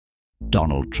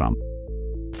Donald Trump.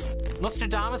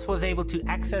 Nostradamus was able to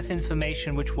access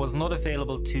information which was not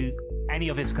available to any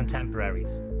of his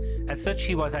contemporaries. As such,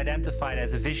 he was identified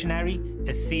as a visionary,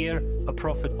 a seer, a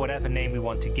prophet, whatever name we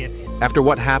want to give him. After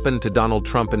what happened to Donald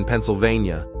Trump in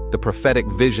Pennsylvania, the prophetic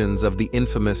visions of the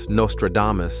infamous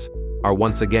Nostradamus are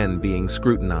once again being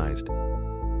scrutinized.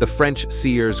 The French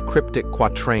seer's cryptic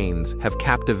quatrains have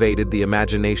captivated the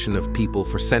imagination of people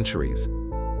for centuries,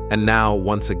 and now,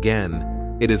 once again,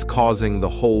 it is causing the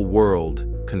whole world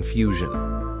confusion.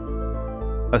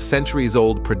 A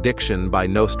centuries-old prediction by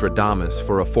Nostradamus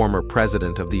for a former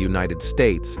president of the United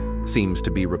States seems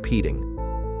to be repeating.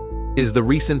 Is the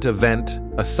recent event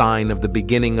a sign of the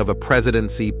beginning of a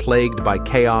presidency plagued by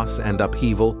chaos and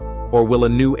upheaval, or will a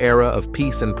new era of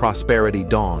peace and prosperity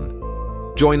dawn?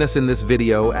 Join us in this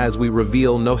video as we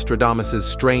reveal Nostradamus's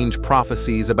strange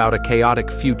prophecies about a chaotic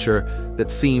future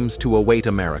that seems to await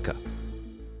America.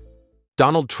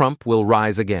 Donald Trump will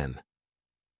rise again.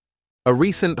 A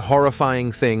recent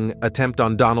horrifying attempt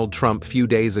on Donald Trump few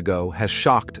days ago has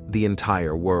shocked the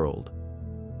entire world.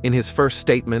 In his first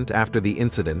statement after the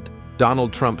incident,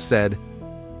 Donald Trump said,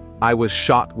 "I was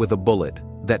shot with a bullet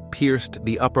that pierced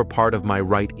the upper part of my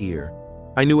right ear.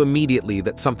 I knew immediately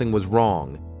that something was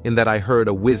wrong, in that I heard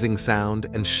a whizzing sound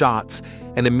and shots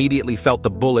and immediately felt the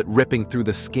bullet ripping through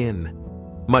the skin.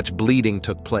 Much bleeding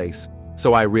took place,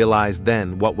 so I realized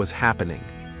then what was happening.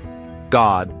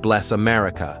 God bless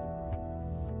America."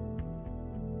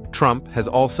 Trump has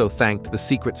also thanked the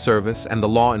Secret Service and the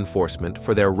law enforcement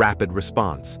for their rapid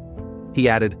response. He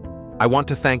added, "I want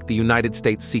to thank the United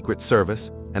States Secret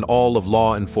Service and all of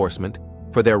law enforcement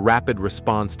for their rapid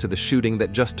response to the shooting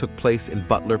that just took place in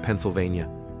Butler, Pennsylvania.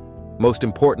 Most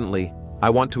importantly, I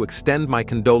want to extend my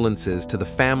condolences to the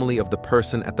family of the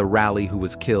person at the rally who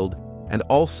was killed, and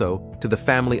also to the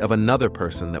family of another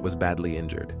person that was badly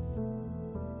injured."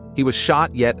 He was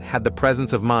shot, yet had the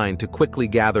presence of mind to quickly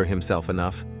gather himself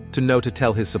enough to know to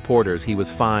tell his supporters he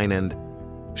was fine and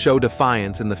show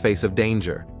defiance in the face of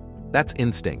danger. That's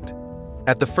instinct.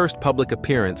 At the first public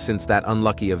appearance since that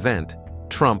unlucky event,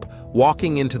 Trump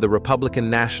walking into the Republican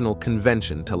National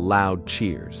Convention to loud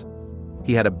cheers.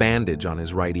 He had a bandage on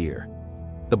his right ear.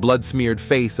 The blood-smeared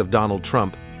face of Donald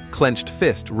Trump, clenched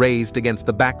fist raised against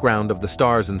the background of the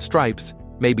stars and stripes,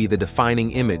 may be the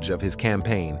defining image of his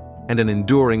campaign and an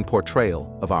enduring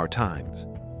portrayal of our times.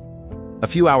 A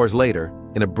few hours later,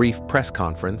 in a brief press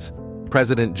conference,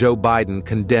 President Joe Biden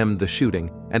condemned the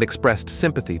shooting and expressed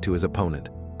sympathy to his opponent,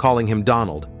 calling him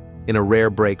Donald, in a rare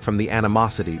break from the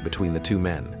animosity between the two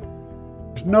men.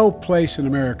 There's no place in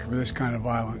America for this kind of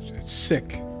violence. It's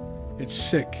sick. It's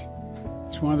sick.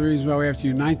 It's one of the reasons why we have to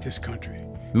unite this country.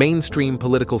 Mainstream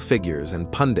political figures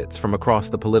and pundits from across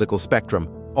the political spectrum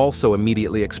also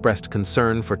immediately expressed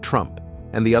concern for Trump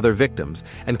and the other victims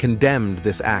and condemned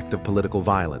this act of political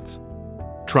violence.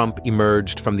 Trump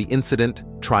emerged from the incident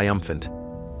triumphant.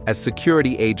 As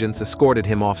security agents escorted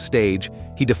him off stage,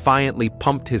 he defiantly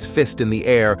pumped his fist in the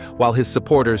air while his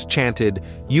supporters chanted,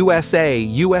 "USA,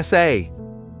 USA!"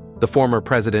 The former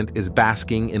president is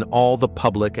basking in all the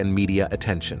public and media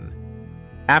attention.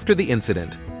 After the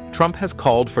incident, Trump has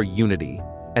called for unity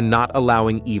and not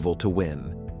allowing evil to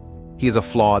win. He is a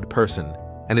flawed person,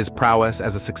 and his prowess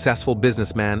as a successful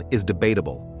businessman is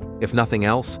debatable. If nothing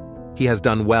else, he has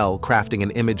done well crafting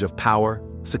an image of power,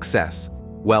 success,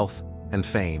 wealth, and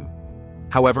fame.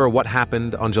 However, what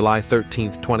happened on July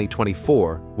 13,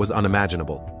 2024 was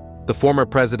unimaginable. The former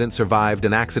president survived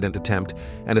an accident attempt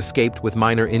and escaped with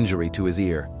minor injury to his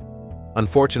ear.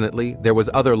 Unfortunately, there was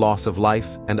other loss of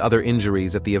life and other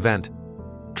injuries at the event.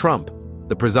 Trump,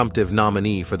 the presumptive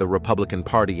nominee for the Republican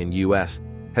Party in U.S.,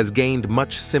 has gained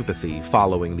much sympathy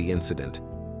following the incident,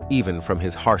 even from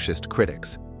his harshest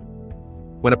critics.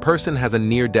 When a person has a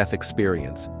near-death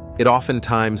experience, it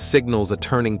oftentimes signals a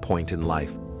turning point in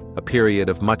life, a period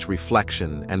of much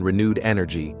reflection and renewed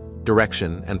energy,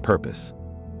 direction, and purpose.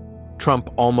 Trump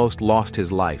almost lost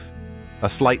his life. A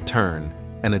slight turn,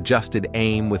 an adjusted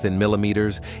aim within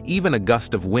millimeters, even a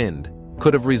gust of wind,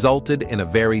 could have resulted in a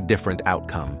very different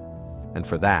outcome. And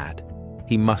for that,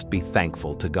 he must be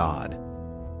thankful to God.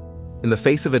 In the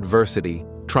face of adversity,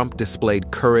 Trump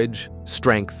displayed courage,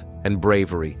 strength, and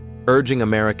bravery, urging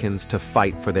Americans to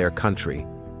fight for their country,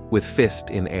 with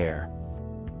fist in air.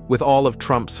 With all of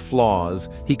Trump's flaws,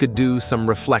 he could do some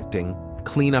reflecting,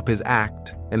 clean up his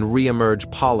act, and re-emerge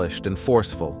polished and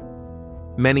forceful.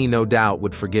 Many, no doubt,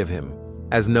 would forgive him,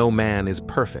 as no man is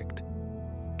perfect.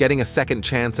 Getting a second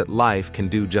chance at life can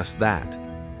do just that.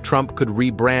 Trump could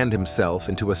rebrand himself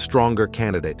into a stronger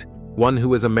candidate, one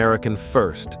who is American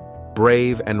first,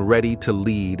 brave and ready to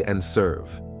lead and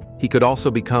serve. He could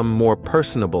also become more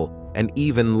personable and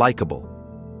even likable.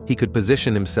 He could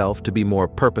position himself to be more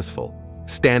purposeful,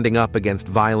 standing up against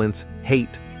violence,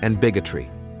 hate, and bigotry.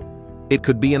 It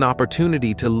could be an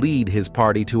opportunity to lead his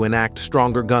party to enact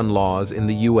stronger gun laws in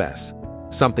the U.S.,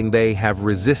 something they have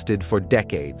resisted for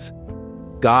decades.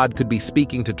 God could be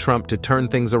speaking to Trump to turn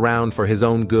things around for his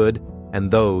own good and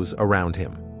those around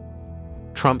him.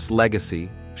 Trump's legacy,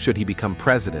 should he become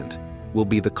president, will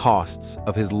be the costs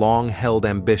of his long-held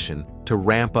ambition to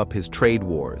ramp up his trade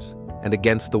wars and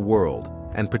against the world,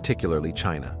 and particularly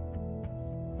China.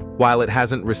 While it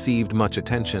hasn't received much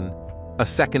attention, a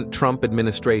second Trump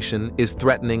administration is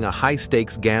threatening a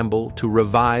high-stakes gamble to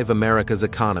revive America's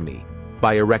economy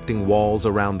by erecting walls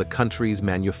around the country's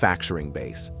manufacturing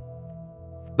base.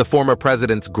 The former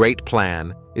president's great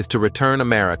plan is to return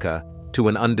America to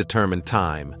an undetermined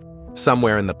time,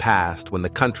 somewhere in the past when the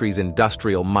country's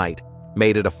industrial might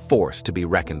made it a force to be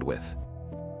reckoned with.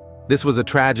 This was a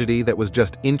tragedy that was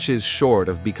just inches short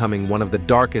of becoming one of the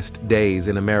darkest days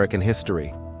in American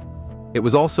history. It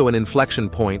was also an inflection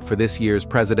point for this year's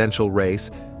presidential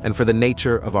race and for the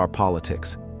nature of our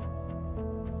politics.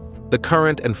 The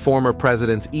current and former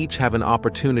presidents each have an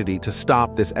opportunity to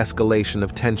stop this escalation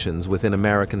of tensions within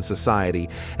American society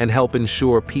and help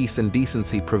ensure peace and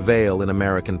decency prevail in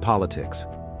American politics.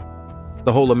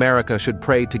 The whole America should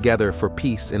pray together for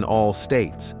peace in all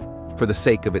states, for the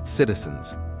sake of its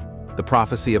citizens. The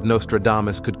prophecy of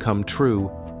Nostradamus could come true,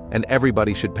 and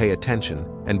everybody should pay attention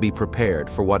and be prepared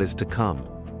for what is to come.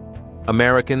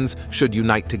 Americans should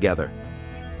unite together.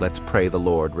 Let's pray the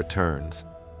Lord returns.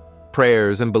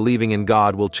 Prayers and believing in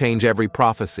God will change every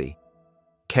prophecy.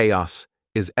 Chaos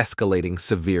is escalating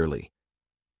severely.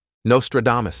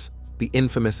 Nostradamus, the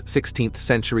infamous 16th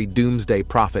century doomsday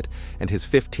prophet, and his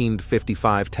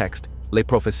 1555 text, Les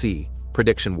Prophéties,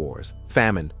 prediction wars,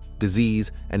 famine,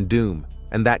 disease, and doom,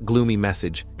 and that gloomy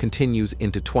message continues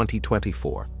into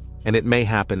 2024, and it may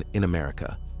happen in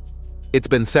America. It's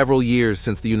been several years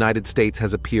since the United States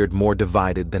has appeared more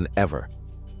divided than ever.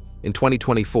 In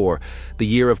 2024, the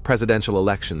year of presidential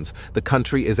elections, the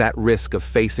country is at risk of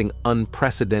facing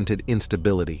unprecedented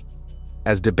instability.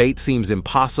 As debate seems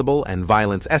impossible and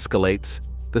violence escalates,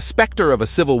 the specter of a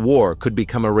civil war could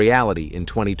become a reality in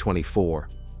 2024.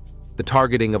 The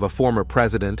targeting of a former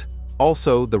president,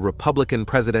 also the Republican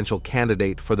presidential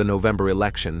candidate for the November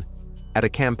election, at a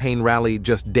campaign rally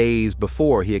just days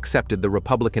before he accepted the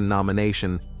Republican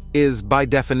nomination, is, by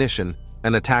definition,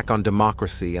 an attack on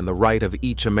democracy and the right of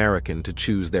each American to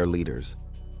choose their leaders.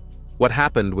 What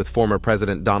happened with former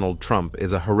President Donald Trump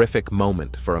is a horrific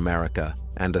moment for America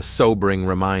and a sobering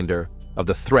reminder of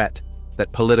the threat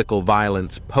that political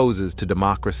violence poses to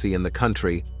democracy in the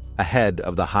country ahead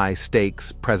of the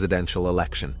high-stakes presidential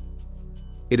election.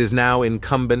 It is now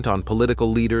incumbent on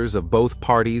political leaders of both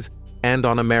parties and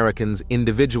on Americans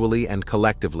individually and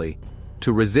collectively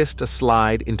to resist a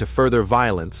slide into further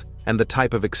violence and the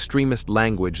type of extremist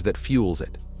language that fuels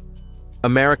it.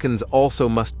 Americans also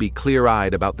must be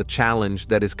clear-eyed about the challenge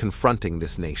that is confronting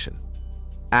this nation.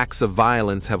 Acts of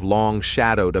violence have long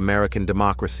shadowed American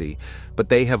democracy, but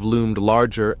they have loomed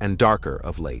larger and darker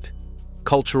of late.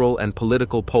 Cultural and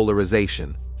political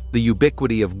polarization, the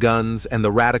ubiquity of guns, and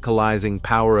the radicalizing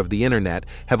power of the internet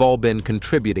have all been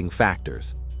contributing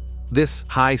factors. This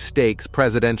high-stakes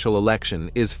presidential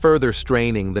election is further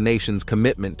straining the nation's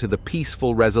commitment to the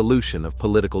peaceful resolution of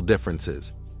political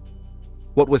differences.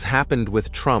 What was happened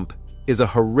with Trump is a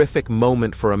horrific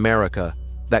moment for America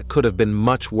that could have been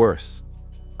much worse.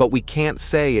 But we can't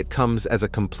say it comes as a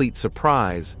complete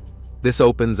surprise. This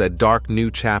opens a dark new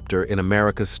chapter in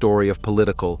America's story of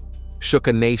shook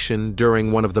a nation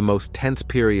during one of the most tense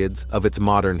periods of its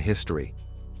modern history.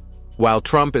 While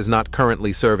Trump is not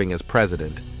currently serving as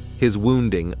president, his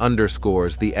wounding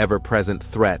underscores the ever-present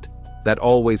threat that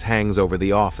always hangs over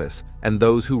the office and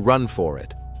those who run for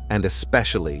it, and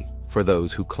especially for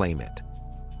those who claim it.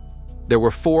 There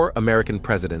were 4 American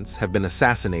presidents have been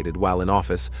assassinated while in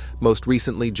office, most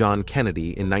recently John Kennedy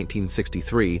in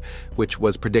 1963, which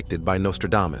was predicted by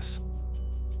Nostradamus.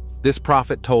 This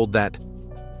prophet told that,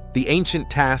 "The ancient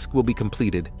task will be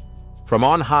completed. From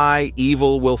on high,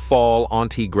 evil will fall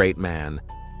onto great man.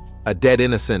 A dead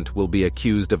innocent will be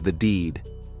accused of the deed.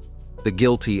 The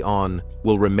guilty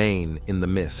will remain in the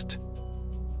mist."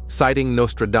 Citing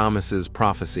Nostradamus's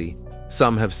prophecy,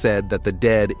 some have said that the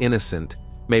dead innocent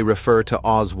may refer to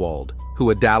Oswald, who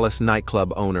a Dallas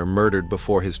nightclub owner murdered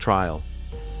before his trial,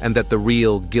 and that the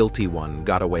real guilty one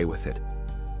got away with it.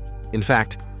 In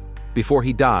fact, before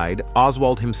he died,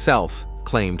 Oswald himself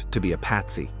claimed to be a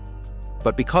patsy.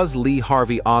 But because Lee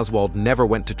Harvey Oswald never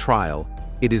went to trial,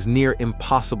 it is near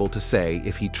impossible to say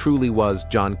if he truly was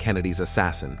John Kennedy's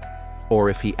assassin. or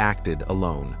if he acted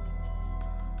alone.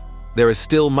 There is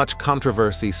still much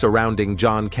controversy surrounding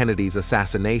John Kennedy's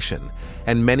assassination,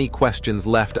 and many questions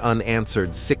left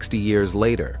unanswered 60 years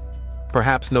later.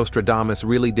 Perhaps Nostradamus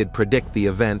really did predict the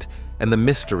event and the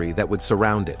mystery that would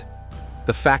surround it.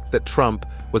 The fact that Trump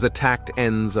was attacked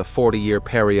ends a 40-year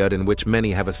period in which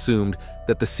many have assumed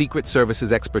that the Secret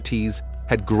Service's expertise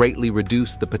had greatly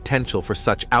reduced the potential for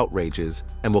such outrages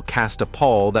and will cast a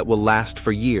pall that will last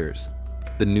for years,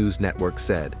 the news network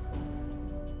said.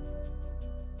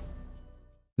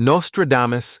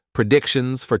 Nostradamus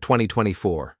predictions for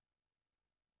 2024.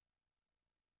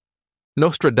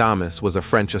 Nostradamus was a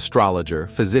French astrologer,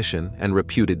 physician, and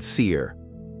reputed seer.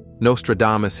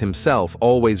 Nostradamus himself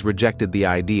always rejected the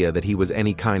idea that he was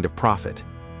any kind of prophet.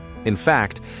 In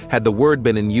fact, had the word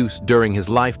been in use during his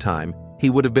lifetime, he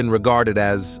would have been regarded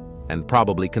as, and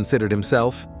probably considered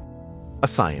himself, a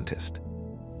scientist.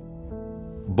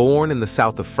 Born in the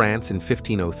south of France in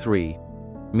 1503,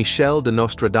 Michel de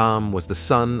Nostradam was the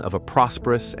son of a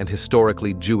prosperous and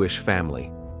historically Jewish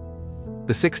family.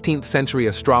 The 16th century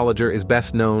astrologer is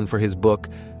best known for his book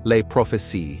Les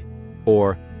Prophéties,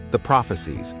 or The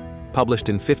Prophecies, published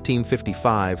in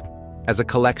 1555 as a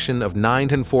collection of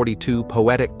 942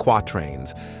 poetic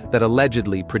quatrains that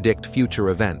allegedly predict future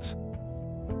events.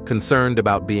 Concerned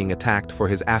about being attacked for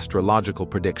his astrological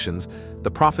predictions,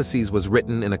 The Prophecies was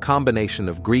written in a combination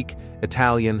of Greek,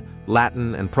 Italian,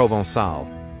 Latin, and Provençal,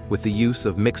 with the use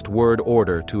of mixed word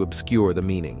order to obscure the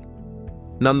meaning.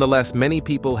 Nonetheless, many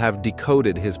people have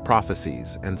decoded his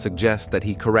prophecies and suggest that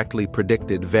he correctly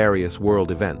predicted various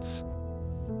world events.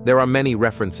 There are many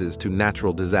references to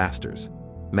natural disasters,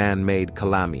 man-made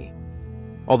calamity.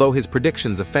 Although his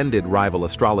predictions offended rival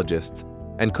astrologists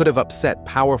and could have upset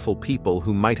powerful people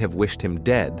who might have wished him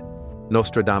dead,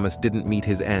 Nostradamus didn't meet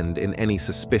his end in any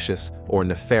suspicious or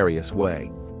nefarious way.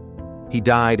 He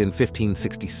died in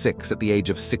 1566 at the age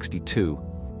of 62,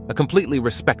 a completely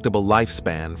respectable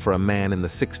lifespan for a man in the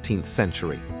 16th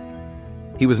century.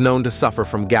 He was known to suffer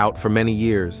from gout for many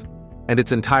years, and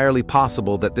it's entirely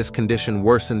possible that this condition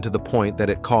worsened to the point that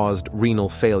it caused renal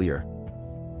failure.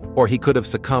 Or he could have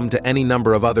succumbed to any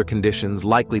number of other conditions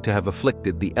likely to have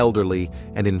afflicted the elderly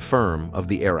and infirm of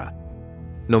the era.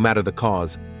 No matter the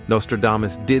cause,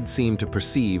 Nostradamus did seem to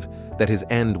perceive that his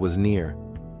end was near.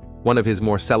 One of his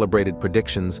more celebrated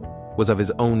predictions was of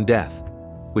his own death,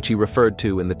 which he referred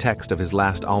to in the text of his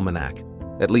last almanac,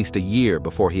 at least a year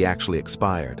before he actually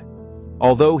expired.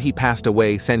 Although he passed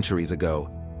away centuries ago,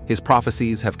 his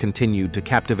prophecies have continued to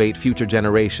captivate future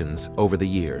generations over the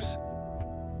years.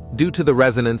 Due to the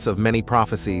resonance of many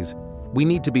prophecies, we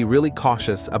need to be really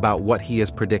cautious about what he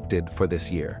has predicted for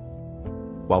this year.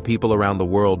 While people around the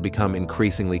world become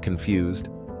increasingly confused,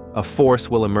 a force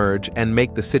will emerge and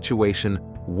make the situation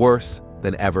worse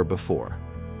than ever before.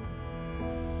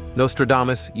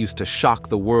 Nostradamus used to shock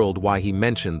the world why he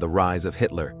mentioned the rise of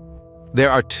Hitler.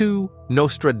 There are two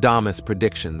Nostradamus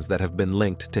predictions that have been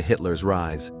linked to Hitler's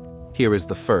rise. Here is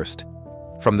the first.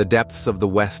 From the depths of the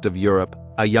west of Europe,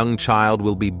 a young child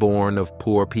will be born of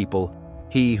poor people,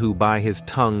 he who by his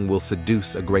tongue will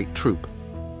seduce a great troop.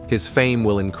 His fame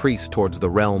will increase towards the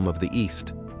realm of the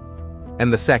east.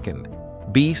 And the second,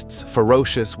 beasts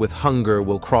ferocious with hunger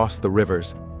will cross the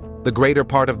rivers. The greater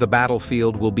part of the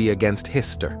battlefield will be against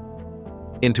Hister.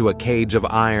 Into a cage of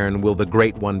iron will the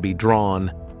great one be drawn,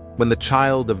 when the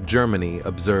child of Germany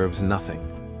observes nothing.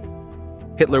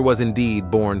 Hitler was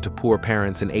indeed born to poor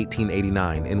parents in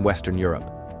 1889 in Western Europe.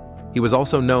 He was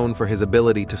also known for his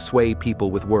ability to sway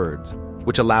people with words,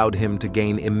 which allowed him to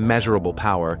gain immeasurable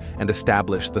power and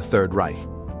establish the Third Reich.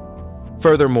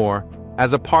 Furthermore,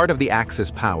 as a part of the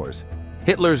Axis powers,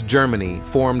 Hitler's Germany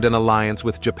formed an alliance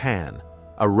with Japan,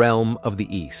 a realm of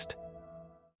the East.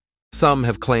 Some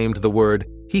have claimed the word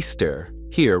Hister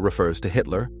here refers to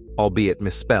Hitler, albeit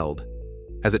misspelled.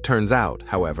 As it turns out,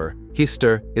 however,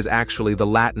 Hister is actually the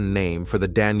Latin name for the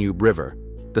Danube River,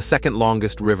 the second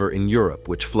longest river in Europe,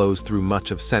 which flows through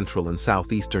much of Central and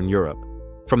Southeastern Europe,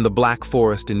 from the Black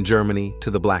Forest in Germany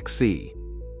to the Black Sea.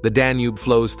 The Danube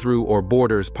flows through or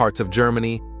borders parts of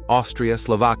Germany, Austria,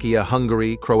 Slovakia,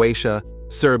 Hungary, Croatia,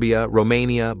 Serbia,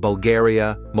 Romania,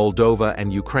 Bulgaria, Moldova,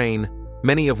 and Ukraine,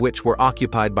 many of which were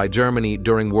occupied by Germany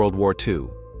during World War II.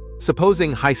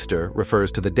 Supposing Heister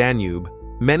refers to the Danube,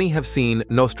 many have seen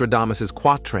Nostradamus's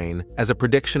quatrain as a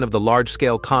prediction of the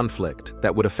large-scale conflict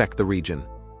that would affect the region.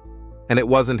 And it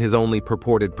wasn't his only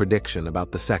purported prediction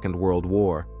about the Second World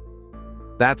War.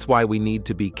 That's why we need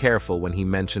to be careful when he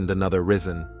mentioned another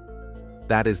risen.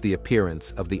 That is the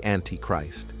appearance of the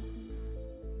Antichrist.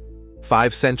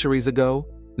 5 centuries ago,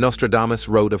 Nostradamus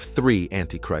wrote of 3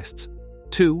 antichrists.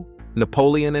 2,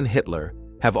 Napoleon and Hitler,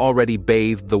 have already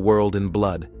bathed the world in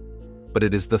blood, but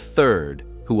it is the third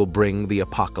who will bring the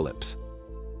apocalypse.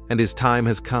 And his time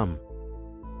has come.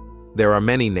 There are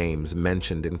many names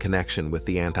mentioned in connection with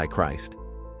the Antichrist.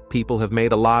 People have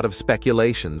made a lot of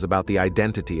speculations about the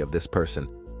identity of this person.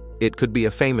 It could be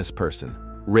a famous person,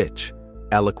 rich,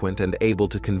 eloquent, and able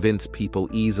to convince people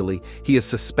easily. He is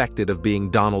suspected of being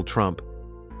Donald Trump,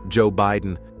 Joe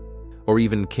Biden, or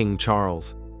even King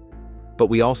Charles. But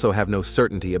we also have no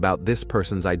certainty about this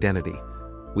person's identity.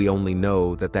 We only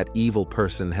know that that evil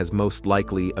person has most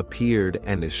likely appeared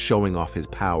and is showing off his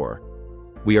power.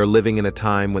 We are living in a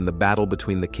time when the battle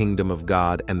between the kingdom of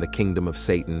God and the kingdom of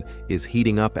Satan is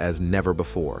heating up as never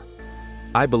before.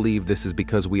 I believe this is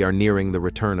because we are nearing the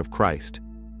return of Christ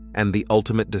and the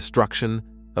ultimate destruction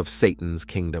of Satan's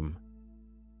kingdom.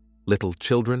 Little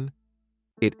children,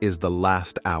 it is the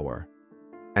last hour.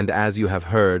 And as you have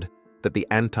heard that the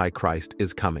Antichrist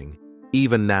is coming,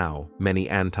 even now many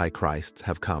Antichrists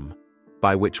have come,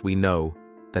 by which we know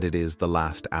that it is the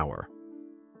last hour.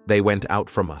 They went out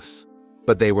from us,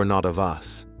 but they were not of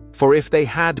us. For if they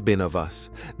had been of us,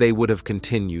 they would have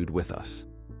continued with us.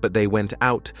 But they went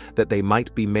out that they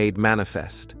might be made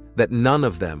manifest, that none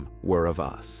of them were of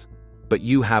us. But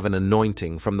you have an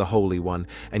anointing from the Holy One,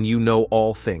 and you know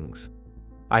all things.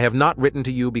 I have not written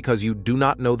to you because you do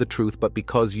not know the truth, but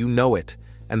because you know it,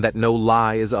 and that no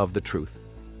lie is of the truth.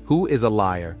 Who is a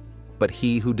liar but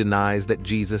he who denies that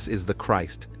Jesus is the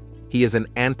Christ? He is an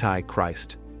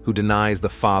Antichrist who denies the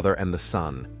Father and the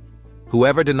Son.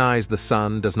 Whoever denies the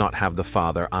Son does not have the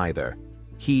Father either.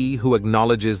 He who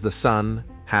acknowledges the Son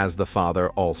has the Father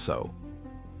also.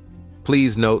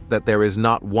 Please note that there is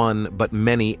not one but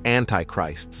many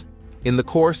Antichrists. In the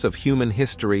course of human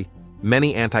history,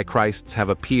 many Antichrists have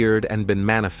appeared and been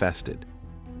manifested.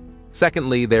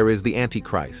 Secondly, there is the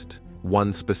Antichrist,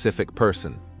 one specific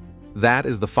person. That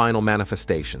is the final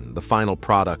manifestation, the final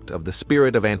product of the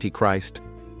spirit of Antichrist,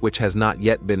 which has not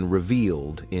yet been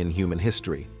revealed in human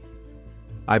history.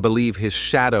 I believe his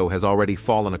shadow has already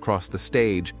fallen across the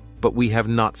stage, but we have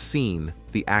not seen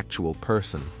the actual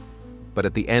person. But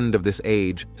at the end of this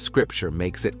age, Scripture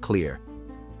makes it clear.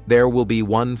 There will be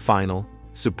one final,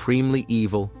 supremely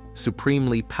evil,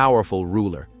 supremely powerful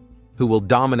ruler who will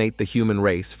dominate the human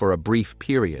race for a brief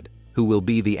period, who will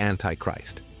be the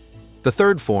Antichrist. The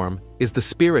third form is the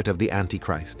spirit of the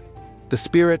Antichrist. The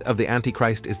spirit of the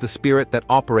Antichrist is the spirit that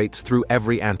operates through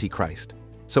every Antichrist.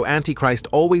 So Antichrist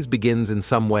always begins in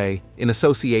some way in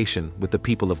association with the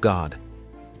people of God.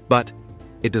 But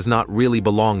it does not really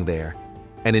belong there,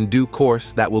 and in due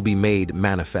course that will be made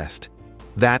manifest.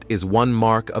 That is one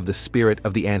mark of the spirit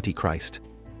of the Antichrist.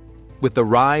 With the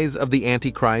rise of the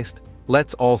Antichrist,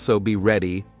 let's also be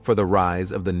ready for the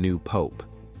rise of the new Pope.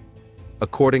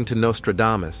 According to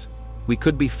Nostradamus, we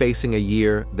could be facing a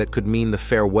year that could mean the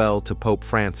farewell to Pope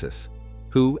Francis,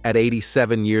 who, at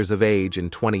 87 years of age in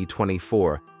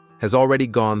 2024, has already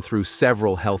gone through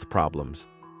several health problems.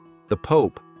 The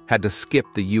Pope had to skip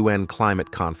the UN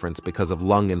climate conference because of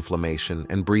lung inflammation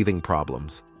and breathing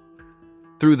problems.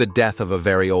 Through the death of a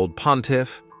very old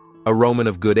pontiff, a Roman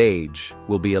of good age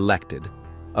will be elected.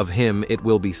 Of him it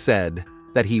will be said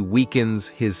that he weakens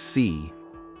his see,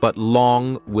 but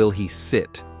long will he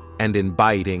sit and in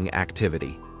biting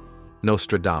activity,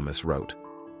 Nostradamus wrote.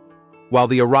 While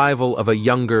the arrival of a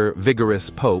younger, vigorous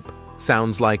pope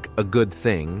sounds like a good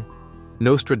thing,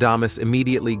 Nostradamus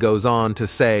immediately goes on to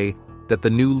say that the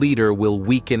new leader will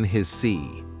weaken his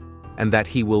see, and that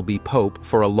he will be pope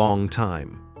for a long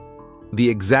time. The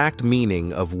exact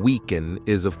meaning of weaken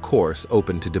is, of course,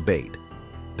 open to debate.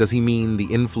 Does he mean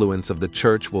the influence of the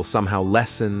church will somehow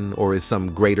lessen, or is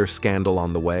some greater scandal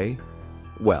on the way?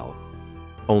 Well,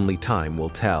 only time will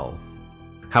tell.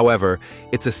 However,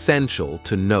 it's essential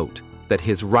to note that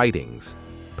his writings,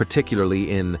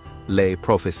 particularly in Les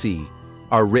Prophéties,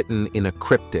 are written in a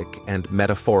cryptic and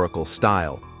metaphorical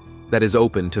style that is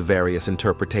open to various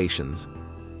interpretations.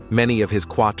 Many of his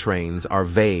quatrains are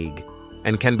vague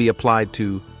and can be applied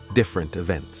to different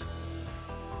events.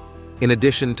 In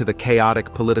addition to the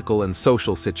chaotic political and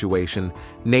social situation,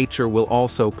 nature will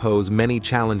also pose many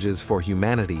challenges for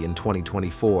humanity in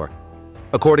 2024.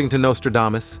 According to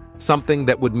Nostradamus, something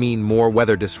that would mean more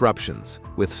weather disruptions,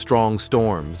 with strong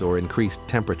storms or increased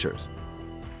temperatures.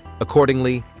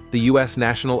 Accordingly, the U.S.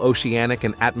 National Oceanic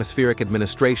and Atmospheric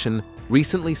Administration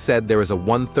recently said there is a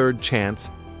 1/3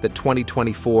 chance that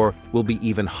 2024 will be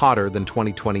even hotter than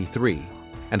 2023,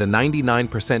 and a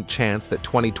 99% chance that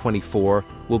 2024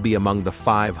 will be among the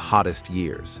 5 hottest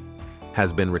years,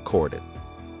 has been recorded.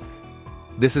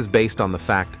 This is based on the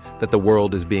fact that the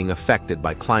world is being affected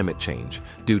by climate change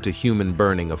due to human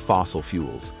burning of fossil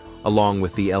fuels. along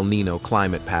with the El Niño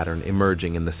climate pattern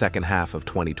emerging in the second half of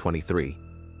 2023.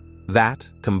 That,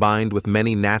 combined with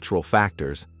many natural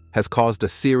factors, has caused a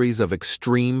series of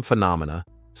extreme phenomena,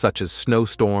 such as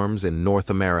snowstorms in North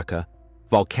America,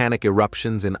 volcanic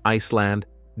eruptions in Iceland,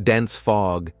 dense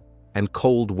fog, and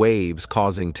cold waves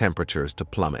causing temperatures to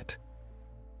plummet.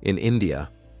 In India,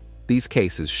 these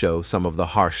cases show some of the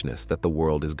harshness that the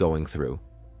world is going through.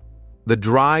 The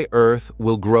dry earth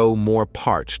will grow more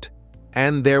parched,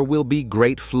 and there will be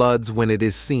great floods when it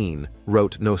is seen,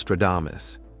 wrote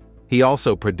Nostradamus. He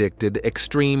also predicted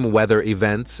extreme weather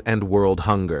events and world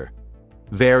hunger.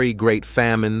 Very great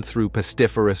famine through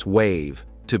pestiferous wave,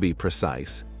 to be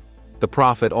precise. The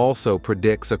prophet also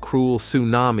predicts a cruel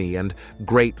tsunami and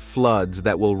great floods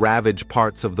that will ravage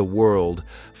parts of the world,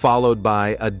 followed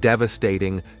by a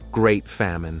devastating great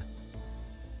famine.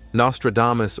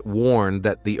 Nostradamus warned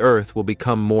that the earth will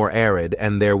become more arid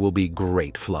and there will be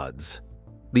great floods.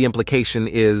 The implication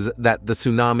is that the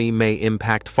tsunami may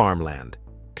impact farmland,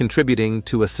 contributing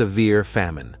to a severe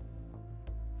famine.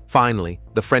 Finally,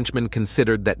 the Frenchman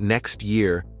considered that next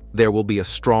year there will be a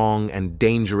strong and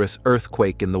dangerous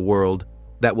earthquake in the world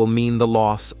that will mean the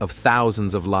loss of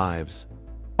thousands of lives.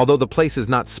 Although the place is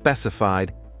not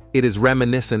specified, it is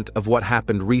reminiscent of what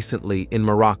happened recently in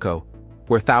Morocco,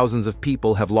 where thousands of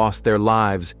people have lost their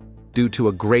lives due to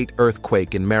a great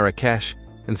earthquake in Marrakesh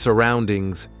and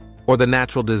surroundings, or the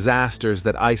natural disasters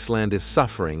that Iceland is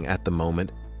suffering at the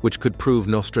moment, which could prove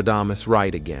Nostradamus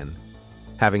right again.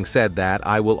 Having said that,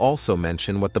 I will also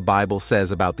mention what the Bible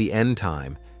says about the end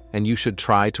time, and you should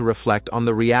try to reflect on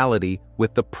the reality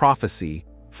with the prophecy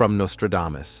from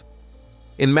Nostradamus.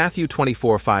 In Matthew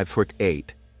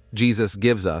 24:5-8, Jesus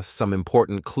gives us some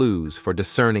important clues for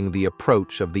discerning the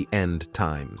approach of the end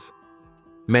times.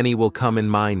 Many will come in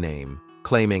my name,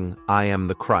 claiming, I am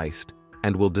the Christ,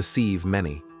 and will deceive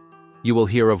many. You will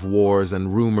hear of wars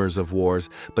and rumors of wars,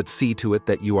 but see to it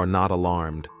that you are not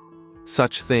alarmed.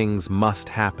 Such things must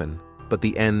happen, but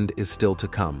the end is still to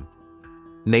come.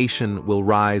 Nation will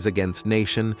rise against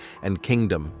nation, and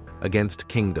kingdom against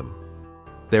kingdom.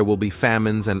 There will be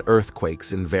famines and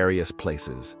earthquakes in various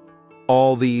places.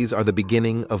 All these are the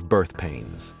beginning of birth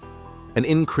pains. An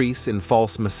increase in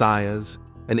false messiahs,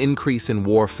 an increase in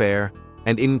warfare,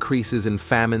 and increases in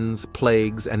famines,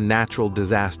 plagues, and natural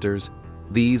disasters,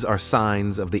 these are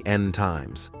signs of the end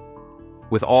times.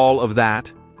 With all of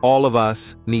that, all of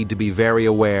us need to be very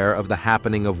aware of the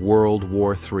happening of World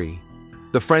War III.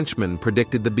 The Frenchman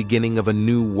predicted the beginning of a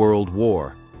new world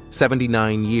war,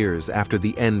 79 years after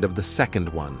the end of the second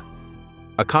one.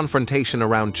 A confrontation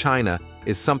around China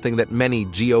is something that many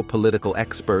geopolitical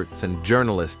experts and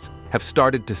journalists have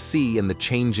started to see in the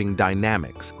changing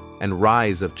dynamics and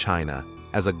rise of China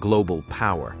as a global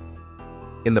power.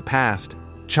 In the past,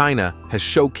 China has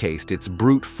showcased its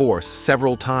brute force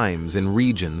several times in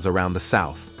regions around the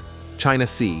South, China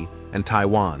Sea and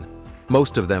Taiwan,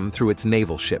 most of them through its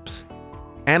naval ships.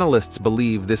 Analysts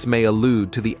believe this may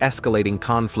allude to the escalating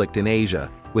conflict in Asia,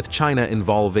 with China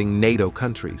involving NATO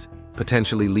countries,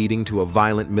 potentially leading to a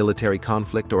violent military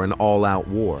conflict or an all-out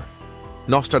war.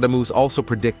 Nostradamus also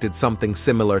predicted something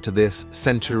similar to this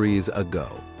centuries ago.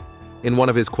 In one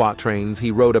of his quatrains,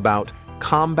 he wrote about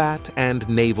combat and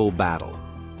naval battle.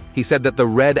 He said that the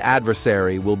red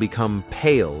adversary will become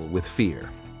pale with fear,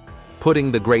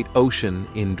 putting the great ocean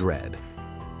in dread.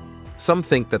 Some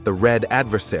think that the red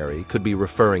adversary could be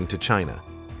referring to China.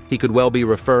 He could well be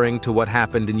referring to what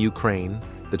happened in Ukraine,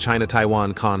 the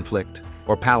China-Taiwan conflict,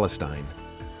 or Palestine.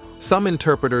 Some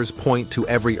interpreters point to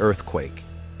every earthquake,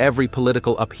 every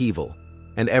political upheaval,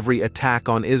 and every attack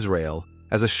on Israel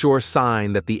as a sure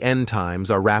sign that the end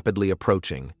times are rapidly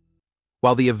approaching.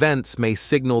 While the events may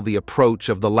signal the approach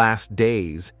of the last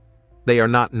days, they are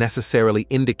not necessarily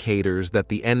indicators that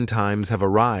the end times have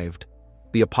arrived.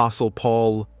 The Apostle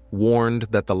Paul warned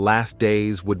that the last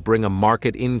days would bring a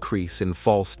marked increase in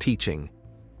false teaching.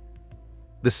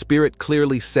 The Spirit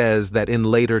clearly says that in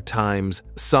later times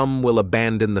some will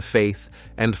abandon the faith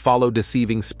and follow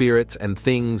deceiving spirits and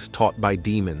things taught by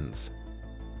demons.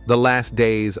 The last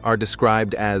days are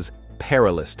described as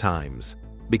perilous times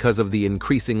because of the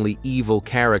increasingly evil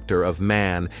character of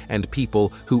man and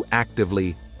people who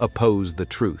actively oppose the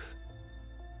truth.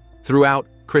 Throughout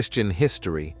Christian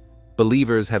history,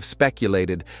 believers have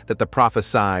speculated that the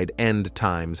prophesied end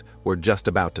times were just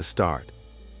about to start.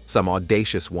 Some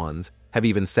audacious ones have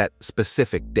even set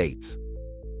specific dates.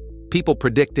 People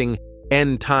predicting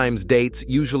end times dates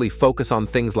usually focus on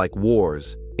things like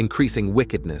wars, increasing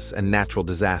wickedness, and natural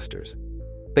disasters.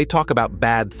 They talk about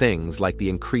bad things like the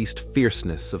increased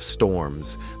fierceness of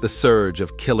storms, the surge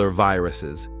of killer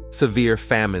viruses, severe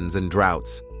famines and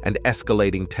droughts, and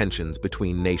escalating tensions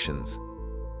between nations.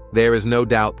 There is no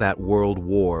doubt that world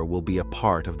war will be a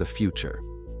part of the future.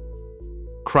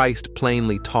 Christ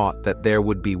plainly taught that there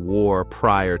would be war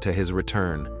prior to his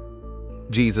return.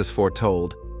 Jesus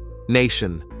foretold,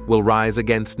 "Nation will rise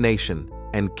against nation,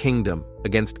 and kingdom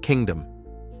against kingdom."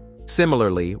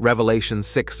 Similarly, Revelation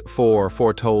 6:4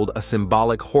 foretold a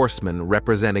symbolic horseman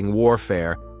representing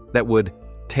warfare that would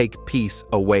take peace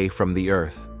away from the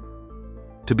earth.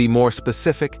 To be more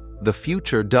specific, the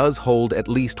future does hold at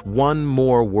least one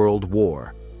more world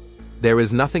war. There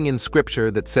is nothing in Scripture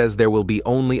that says there will be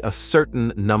only a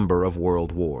certain number of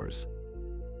world wars.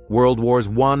 World Wars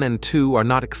I and II are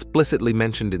not explicitly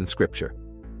mentioned in Scripture,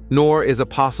 nor is a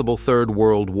possible third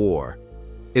world war.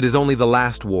 It is only the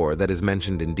last war that is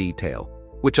mentioned in detail,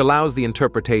 which allows the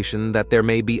interpretation that there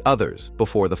may be others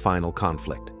before the final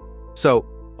conflict. So,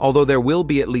 although there will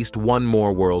be at least one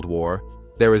more world war,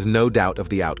 there is no doubt of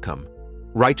the outcome.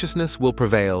 Righteousness will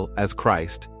prevail as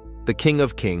Christ, the King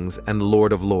of Kings and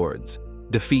Lord of Lords,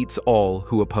 defeats all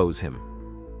who oppose him.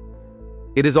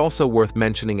 It is also worth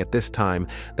mentioning at this time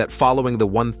that following the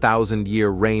 1,000-year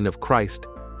reign of Christ,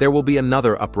 there will be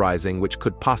another uprising which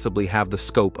could possibly have the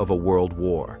scope of a world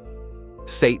war.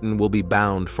 Satan will be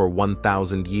bound for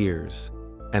 1,000 years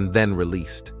and then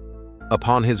released.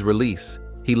 Upon his release,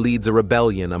 he leads a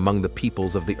rebellion among the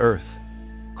peoples of the earth.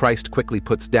 Christ quickly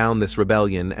puts down this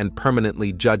rebellion and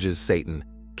permanently judges Satan,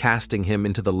 casting him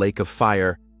into the lake of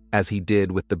fire, as he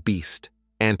did with the beast,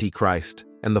 Antichrist,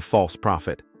 and the false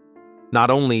prophet.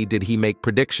 Not only did he make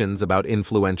predictions about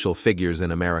influential figures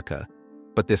in America,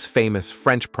 but this famous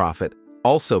French prophet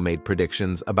also made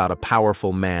predictions about a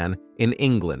powerful man in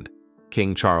England,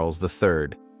 King Charles III.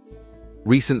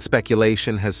 Recent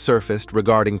speculation has surfaced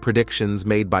regarding predictions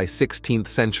made by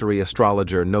 16th-century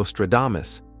astrologer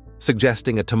Nostradamus,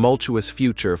 suggesting a tumultuous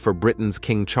future for Britain's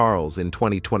King Charles in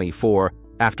 2024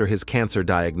 after his cancer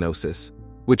diagnosis,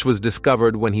 which was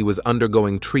discovered when he was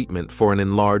undergoing treatment for an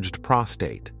enlarged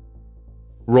prostate.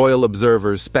 Royal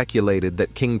observers speculated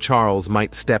that King Charles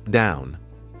might step down,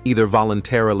 either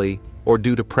voluntarily or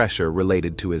due to pressure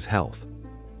related to his health.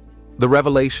 The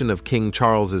revelation of King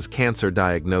Charles's cancer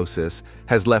diagnosis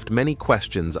has left many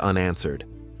questions unanswered,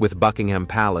 with Buckingham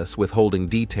Palace withholding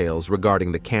details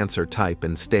regarding the cancer type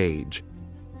and stage.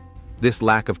 This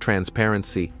lack of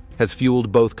transparency has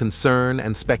fueled both concern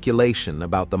and speculation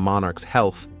about the monarch's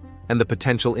health and the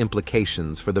potential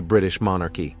implications for the British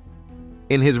monarchy.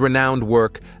 In his renowned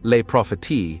work, Les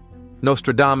Prophéties,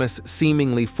 Nostradamus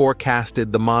seemingly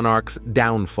forecasted the monarch's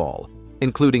downfall,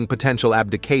 including potential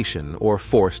abdication or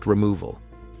forced removal.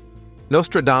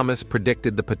 Nostradamus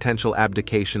predicted the potential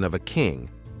abdication of a king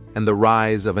and the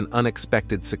rise of an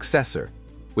unexpected successor,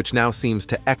 which now seems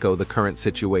to echo the current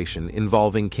situation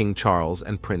involving King Charles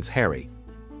and Prince Harry.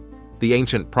 The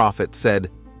ancient prophet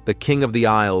said the King of the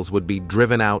Isles would be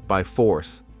driven out by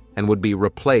force and would be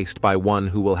replaced by one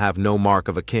who will have no mark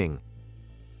of a king.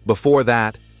 Before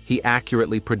that, he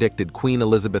accurately predicted Queen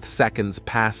Elizabeth II's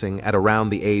passing at around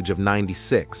the age of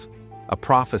 96, a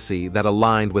prophecy that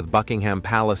aligned with Buckingham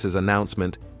Palace's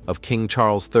announcement of King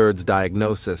Charles III's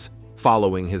diagnosis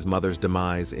following his mother's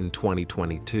demise in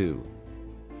 2022.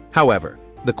 However,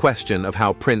 the question of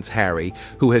how Prince Harry,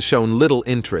 who has shown little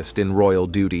interest in royal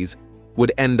duties,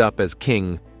 would end up as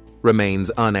king remains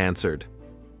unanswered.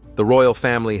 The royal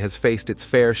family has faced its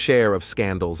fair share of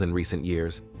scandals in recent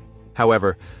years.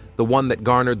 However, the one that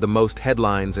garnered the most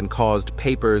headlines and caused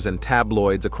papers and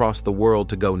tabloids across the world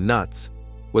to go nuts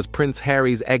was Prince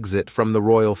Harry's exit from the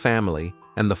royal family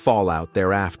and the fallout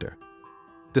thereafter.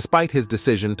 Despite his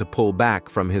decision to pull back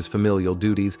from his familial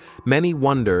duties, many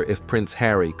wonder if Prince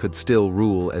Harry could still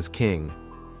rule as king.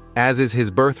 As is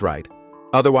his birthright,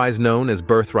 otherwise known as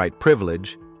birthright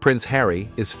privilege, Prince Harry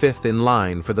is fifth in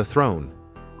line for the throne.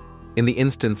 In the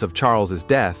instance of Charles's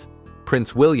death,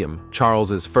 Prince William,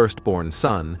 Charles's firstborn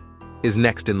son, is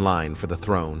next in line for the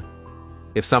throne.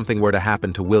 If something were to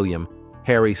happen to William,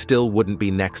 Harry still wouldn't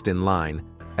be next in line,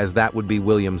 as that would be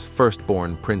William's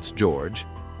firstborn Prince George,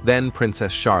 then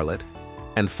Princess Charlotte,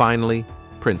 and finally,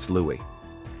 Prince Louis.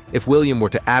 If William were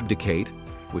to abdicate,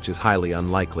 which is highly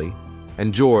unlikely,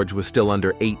 and George was still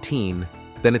under 18,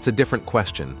 then it's a different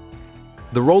question.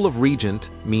 The role of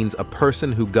regent means a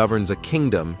person who governs a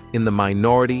kingdom in the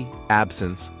minority,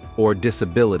 absence, or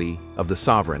disability of the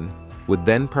sovereign would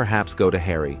then perhaps go to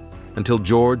Harry until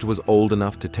George was old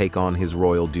enough to take on his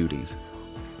royal duties.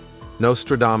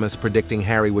 Nostradamus predicting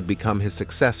Harry would become his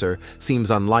successor seems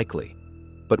unlikely,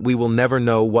 but we will never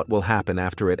know what will happen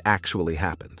after it actually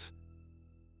happens.